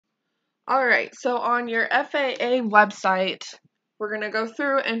Alright, so on your FAA website, we're going to go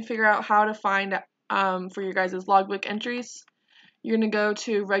through and figure out how to find for your guys' logbook entries. You're going to go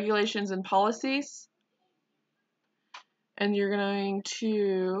to Regulations and Policies, and you're going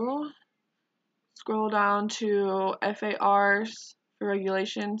to scroll down to FARs for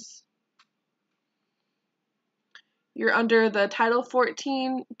regulations. You're under the Title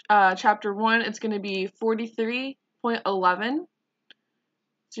 14, Chapter 1, it's going to be 43.11.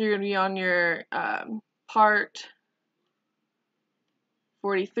 So you're going to be on your Part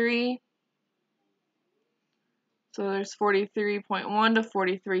 43. So there's 43.1 to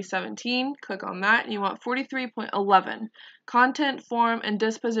 43.17. Click on that. And you want 43.11. Content, form, and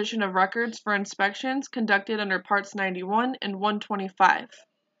disposition of records for inspections conducted under Parts 91 and 125.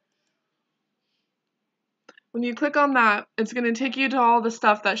 When you click on that, it's going to take you to all the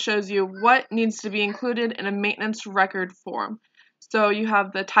stuff that shows you what needs to be included in a maintenance record form. So you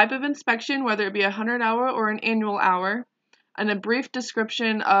have the type of inspection, whether it be a 100-hour or an annual hour, and a brief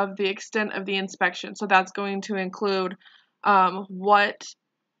description of the extent of the inspection. So that's going to include what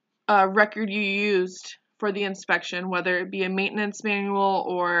record you used for the inspection, whether it be a maintenance manual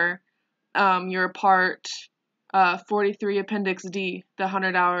or your Part 43 Appendix D, the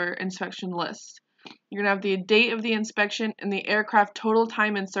 100-hour inspection list. You're going to have the date of the inspection and the aircraft total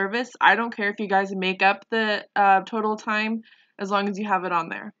time in service. I don't care if you guys make up the total time as long as you have it on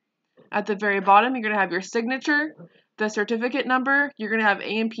there. At the very bottom, you're going to have your signature, the certificate number. You're going to have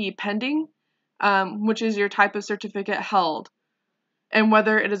A&P pending, which is your type of certificate held, and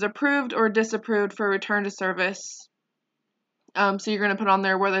whether it is approved or disapproved for return to service. So you're going to put on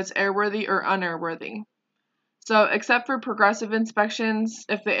there whether it's airworthy or unairworthy. So, except for progressive inspections,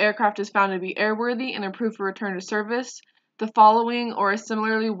 if the aircraft is found to be airworthy and approved for return to service, the following or a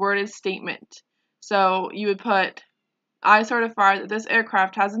similarly worded statement. So, you would put, I certify that this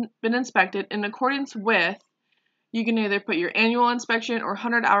aircraft hasn't been inspected in accordance with, you can either put your annual inspection or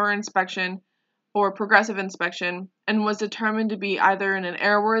 100-hour inspection or progressive inspection, and was determined to be either in an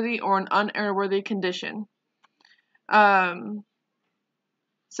airworthy or an unairworthy condition.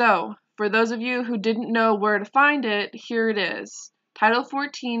 So, for those of you who didn't know where to find it, here it is. Title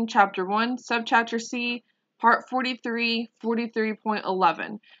 14, Chapter 1, Subchapter C, Part 43,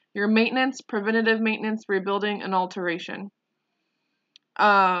 43.11. Your maintenance, preventative maintenance, rebuilding, and alteration.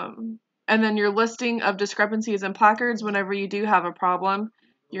 And then your listing of discrepancies and placards whenever you do have a problem.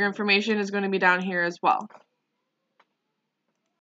 Your information is going to be down here as well.